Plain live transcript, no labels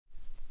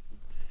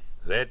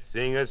Let's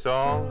sing a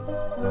song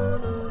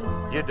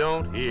you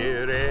don't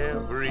hear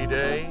every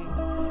day.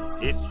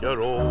 It's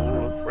your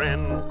old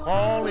friend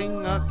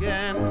calling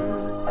again.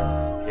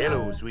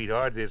 Hello,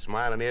 sweethearts, it's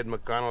Smiling Ed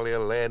McConnell, the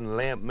Aladdin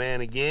lamp man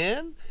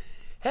again.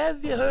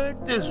 Have you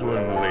heard this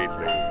one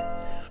lately?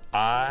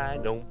 I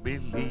don't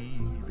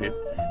believe it,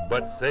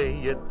 but say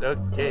it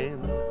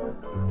again.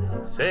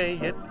 Say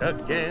it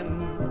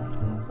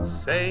again.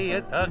 Say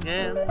it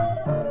again.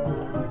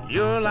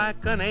 You're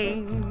like an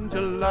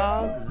angel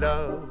of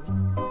love,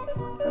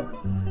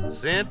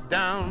 sent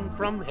down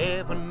from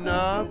heaven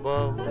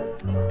above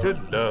to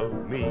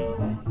love me.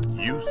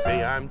 You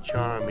say I'm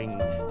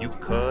charming, you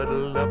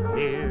cuddle up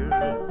near,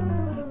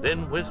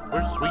 then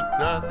whisper sweet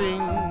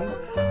nothings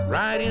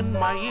right in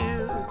my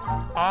ear.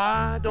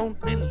 I don't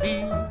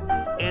believe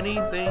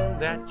anything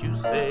that you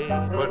say,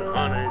 but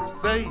honey,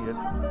 say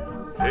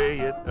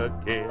it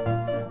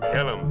again.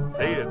 Tell 'em,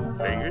 say it,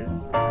 fingers.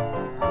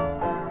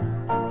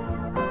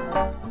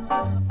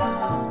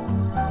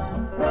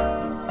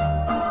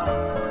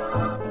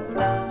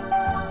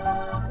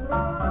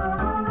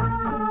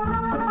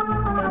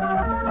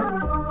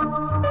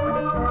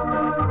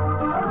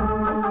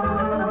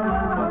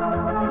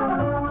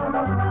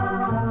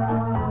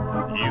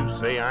 You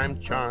say I'm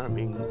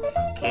charming,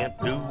 can't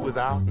do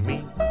without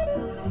me,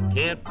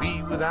 can't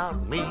be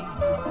without me,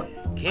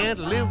 can't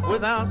live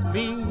without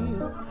me.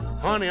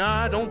 Honey,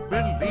 I don't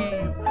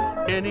believe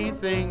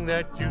anything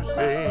that you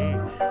say,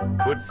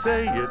 but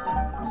say it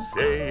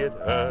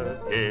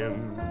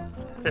again.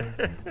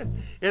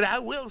 And I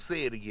will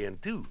say it again,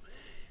 too.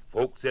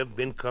 Folks have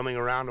been coming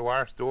around to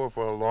our store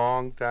for a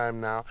long time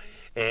now,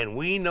 and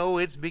we know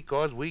it's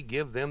because we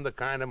give them the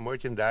kind of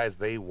merchandise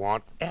they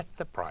want at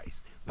the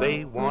price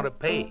they want to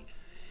pay.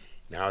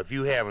 Now, if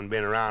you haven't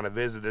been around to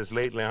visit us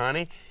lately,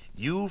 honey,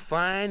 you'll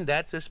find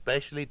that's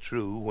especially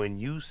true when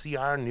you see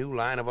our new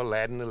line of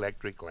Aladdin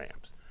electric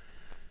lamps.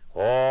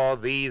 Oh,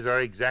 these are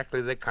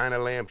exactly the kind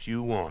of lamps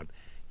you want,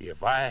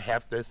 if I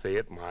have to say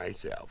it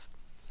myself.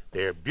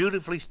 They're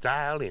beautifully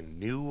styled in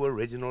new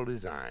original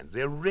designs.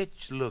 They're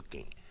rich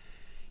looking,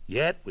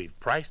 yet we've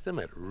priced them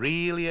at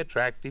really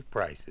attractive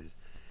prices.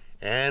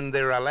 And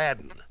they're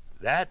Aladdin.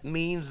 That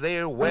means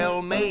they're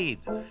well made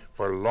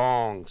for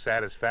long,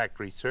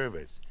 satisfactory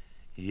service.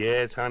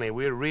 Yes, honey,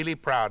 we're really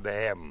proud to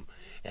have them,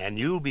 and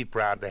you'll be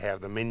proud to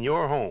have them in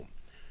your home.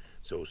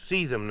 So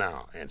see them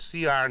now, and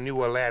see our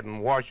new Aladdin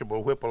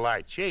washable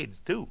Whipple-Light shades,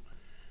 too.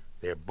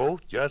 They're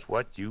both just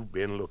what you've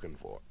been looking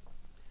for.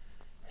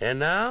 And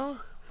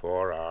now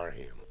for our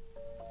hymn.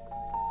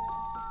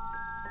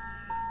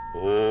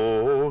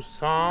 Oh,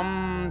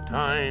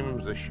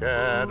 sometimes the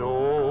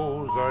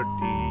shadows are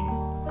deep,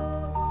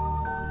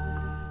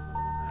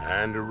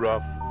 and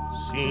rough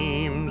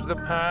seems the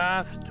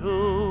path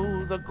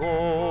to the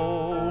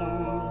goal,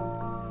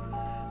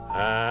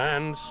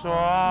 and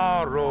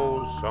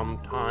sorrows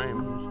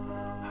sometimes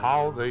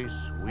how they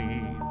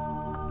sweep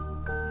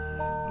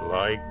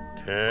like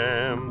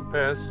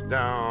tempests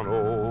down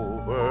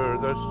over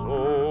the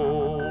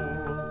soul.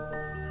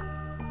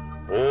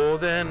 Oh,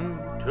 then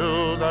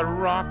to the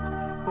rock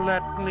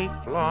let me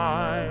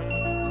fly,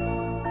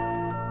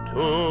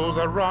 to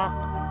the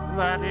rock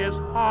that is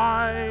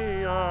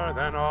higher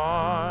than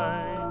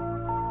I.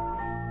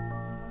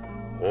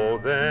 Oh,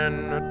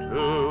 then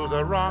to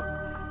the rock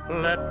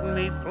let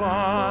me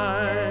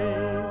fly,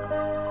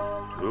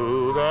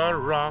 to the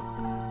rock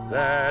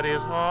that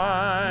is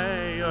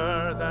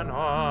higher than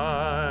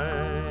I.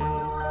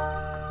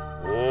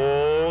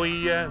 Oh,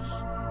 yes,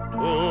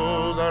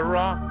 to the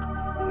rock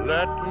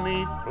let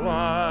me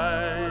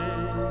fly,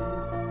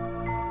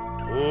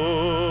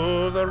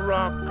 to the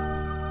rock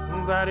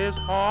that is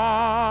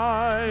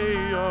higher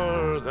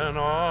than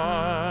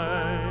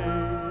I.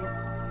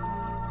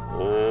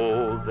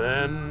 Oh,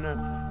 then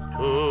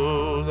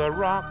to the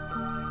rock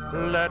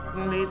let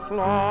me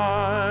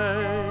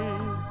fly,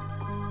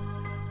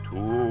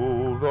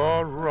 to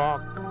the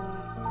rock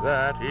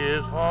that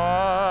is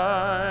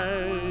higher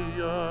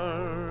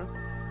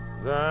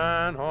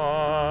than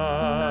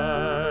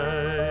I.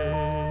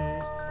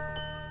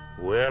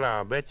 Well,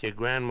 I'll bet your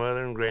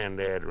grandmother and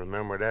granddad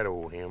remember that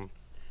old hymn.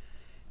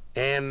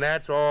 And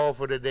that's all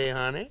for today,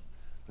 honey.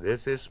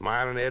 This is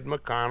Smiling Ed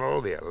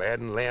McConnell, the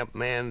Aladdin lamp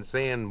man,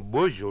 saying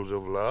bushels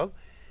of love.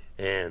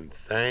 And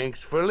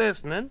thanks for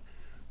listening.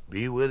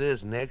 Be with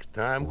us next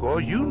time,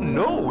 'cause you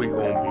know we're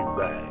gonna be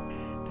back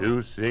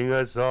to sing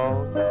a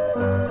song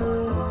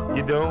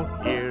you don't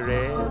hear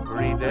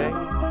every day,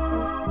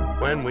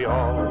 when we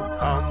all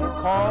come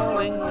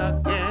calling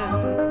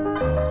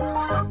again.